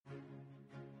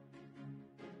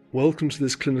Welcome to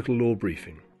this clinical law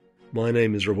briefing. My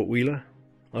name is Robert Wheeler.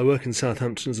 I work in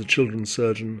Southampton as a children's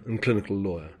surgeon and clinical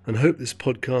lawyer, and hope this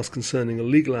podcast concerning a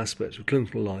legal aspect of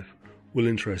clinical life will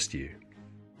interest you.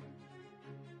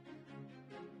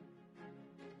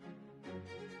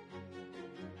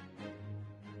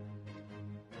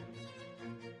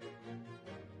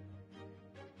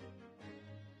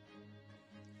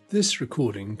 This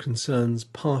recording concerns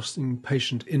passing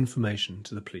patient information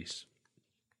to the police.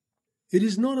 It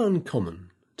is not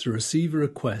uncommon to receive a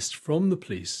request from the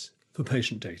police for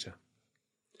patient data.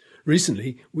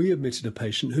 Recently, we admitted a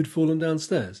patient who'd fallen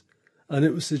downstairs, and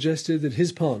it was suggested that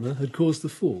his partner had caused the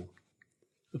fall.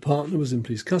 The partner was in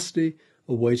police custody,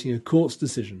 awaiting a court's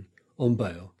decision on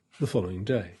bail the following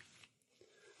day.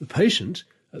 The patient,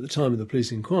 at the time of the police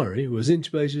inquiry, was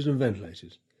intubated and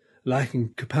ventilated,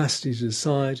 lacking capacity to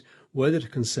decide whether to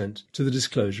consent to the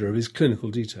disclosure of his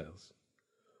clinical details.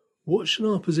 What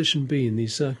should our position be in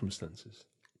these circumstances?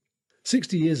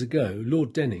 60 years ago,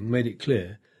 Lord Denning made it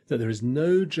clear that there is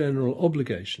no general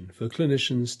obligation for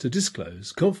clinicians to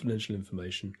disclose confidential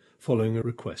information following a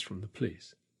request from the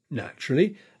police.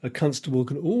 Naturally, a constable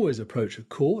can always approach a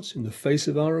court in the face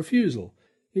of our refusal.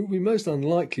 It would be most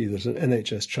unlikely that an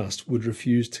NHS trust would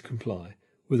refuse to comply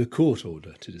with a court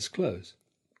order to disclose.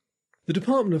 The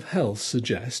Department of Health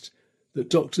suggests that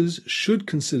doctors should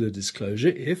consider disclosure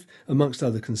if, amongst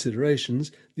other considerations,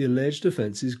 the alleged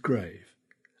offence is grave,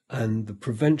 and the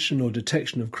prevention or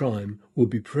detection of crime would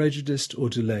be prejudiced or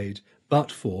delayed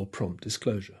but for prompt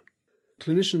disclosure.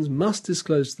 Clinicians must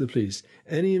disclose to the police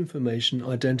any information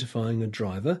identifying a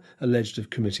driver alleged of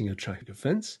committing a traffic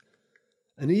offence,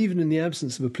 and even in the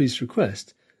absence of a police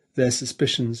request, their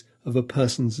suspicions of a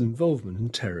person's involvement in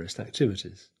terrorist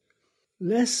activities.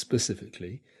 Less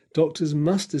specifically, doctors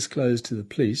must disclose to the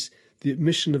police the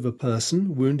admission of a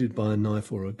person wounded by a knife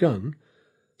or a gun,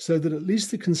 so that at least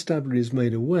the constabulary is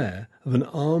made aware of an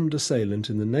armed assailant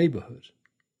in the neighbourhood.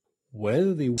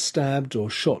 Whether the stabbed or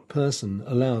shot person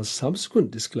allows subsequent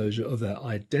disclosure of their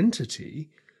identity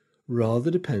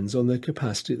rather depends on their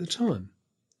capacity at the time.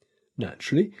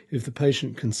 Naturally, if the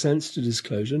patient consents to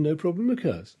disclosure, no problem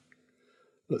occurs.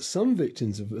 But some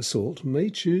victims of assault may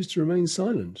choose to remain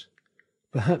silent,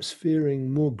 perhaps fearing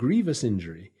more grievous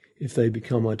injury if they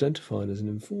become identified as an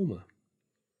informer.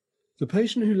 The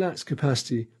patient who lacks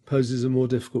capacity poses a more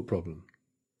difficult problem.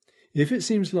 If it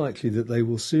seems likely that they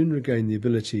will soon regain the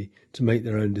ability to make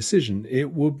their own decision,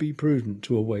 it would be prudent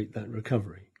to await that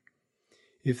recovery.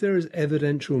 If there is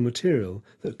evidential material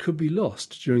that could be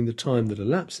lost during the time that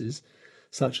elapses,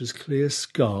 such as clear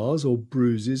scars or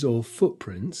bruises or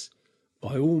footprints,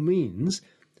 by all means,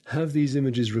 have these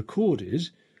images recorded,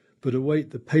 but await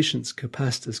the patient's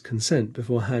capacitous consent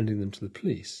before handing them to the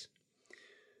police.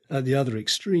 At the other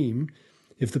extreme,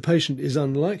 if the patient is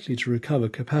unlikely to recover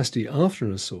capacity after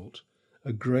an assault,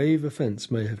 a grave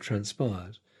offence may have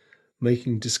transpired,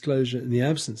 making disclosure in the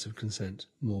absence of consent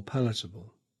more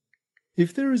palatable.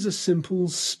 If there is a simple,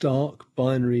 stark,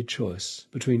 binary choice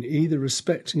between either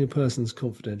respecting a person's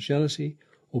confidentiality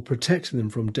or protecting them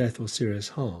from death or serious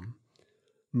harm,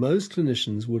 most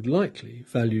clinicians would likely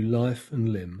value life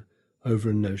and limb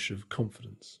over a notion of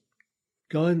confidence.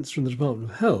 Guidance from the Department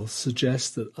of Health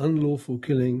suggests that unlawful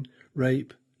killing,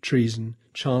 rape, treason,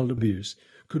 child abuse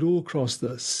could all cross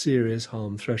the serious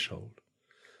harm threshold.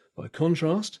 By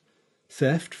contrast,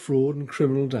 theft, fraud and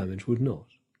criminal damage would not.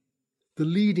 The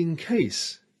leading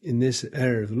case in this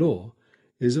area of the law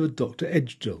is of a Dr.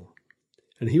 Edgedill,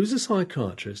 and he was a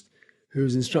psychiatrist who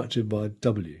was instructed by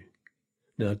W.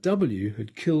 Now, W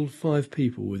had killed 5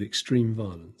 people with extreme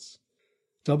violence.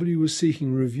 W was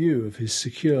seeking review of his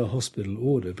secure hospital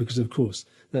order because, of course,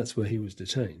 that's where he was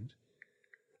detained,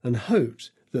 and hoped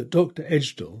that Dr.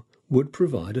 Edgedill would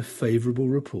provide a favourable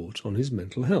report on his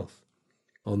mental health.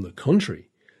 On the contrary,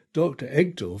 Dr.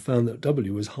 Edgedill found that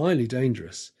W was highly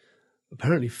dangerous,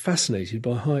 apparently fascinated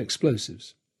by high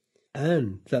explosives,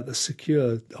 and that the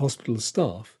secure hospital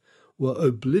staff were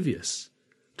oblivious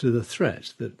to the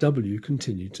threat that W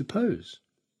continued to pose.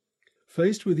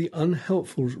 Faced with the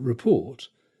unhelpful report,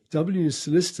 W's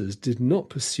solicitors did not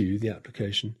pursue the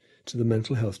application to the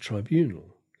Mental Health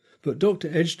Tribunal, but Dr.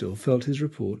 Edgedill felt his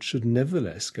report should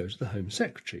nevertheless go to the Home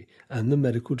Secretary and the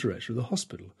medical director of the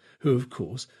hospital, who, of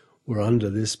course, were under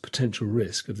this potential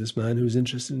risk of this man who was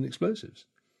interested in explosives.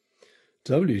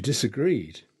 W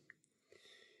disagreed.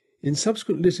 In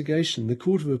subsequent litigation, the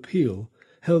Court of Appeal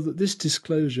held that this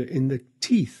disclosure in the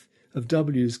teeth of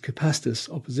W's capacitous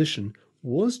opposition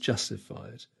was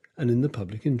justified and in the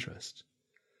public interest.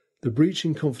 The breach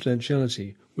in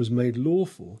confidentiality was made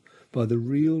lawful by the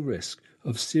real risk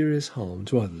of serious harm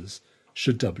to others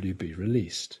should W be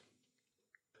released.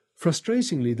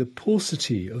 Frustratingly, the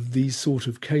paucity of these sort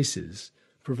of cases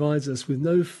provides us with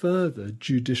no further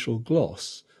judicial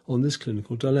gloss on this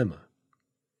clinical dilemma.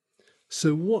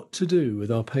 So what to do with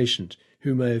our patient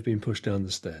who may have been pushed down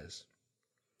the stairs?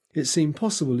 It seemed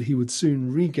possible that he would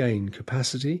soon regain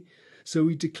capacity, so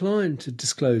we declined to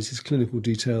disclose his clinical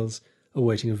details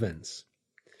awaiting events.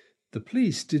 The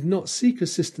police did not seek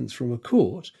assistance from a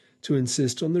court to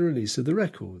insist on the release of the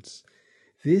records.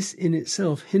 This in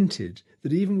itself hinted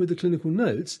that even with the clinical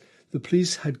notes, the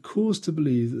police had cause to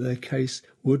believe that their case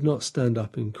would not stand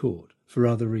up in court for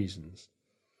other reasons.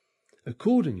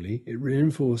 Accordingly, it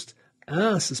reinforced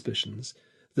our suspicions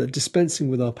that dispensing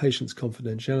with our patient's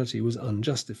confidentiality was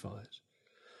unjustified.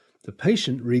 The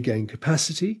patient regained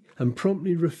capacity and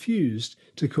promptly refused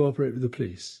to cooperate with the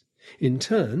police. In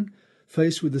turn,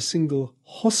 faced with a single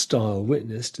hostile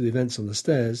witness to the events on the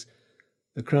stairs,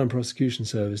 the Crown Prosecution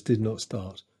Service did not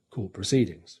start court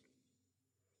proceedings.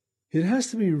 It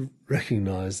has to be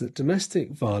recognised that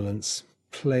domestic violence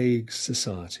plagues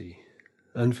society,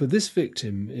 and for this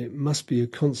victim it must be a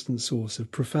constant source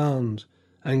of profound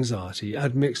anxiety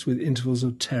admixed with intervals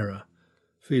of terror,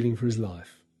 feeling for his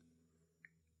life.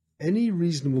 Any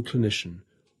reasonable clinician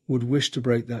would wish to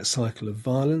break that cycle of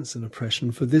violence and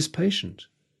oppression for this patient.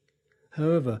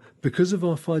 However, because of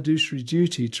our fiduciary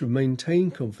duty to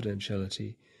maintain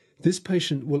confidentiality, this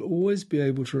patient will always be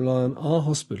able to rely on our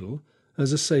hospital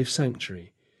as a safe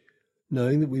sanctuary,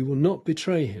 knowing that we will not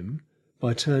betray him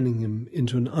by turning him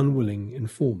into an unwilling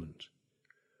informant.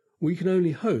 We can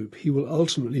only hope he will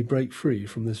ultimately break free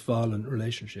from this violent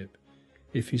relationship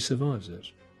if he survives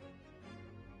it.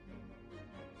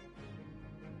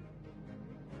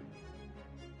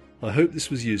 I hope this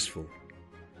was useful,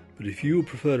 but if you would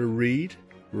prefer to read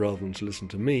rather than to listen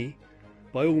to me,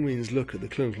 by all means look at the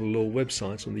Clinical Law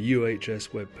website on the UHS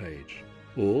webpage,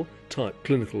 or type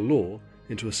Clinical Law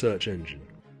into a search engine.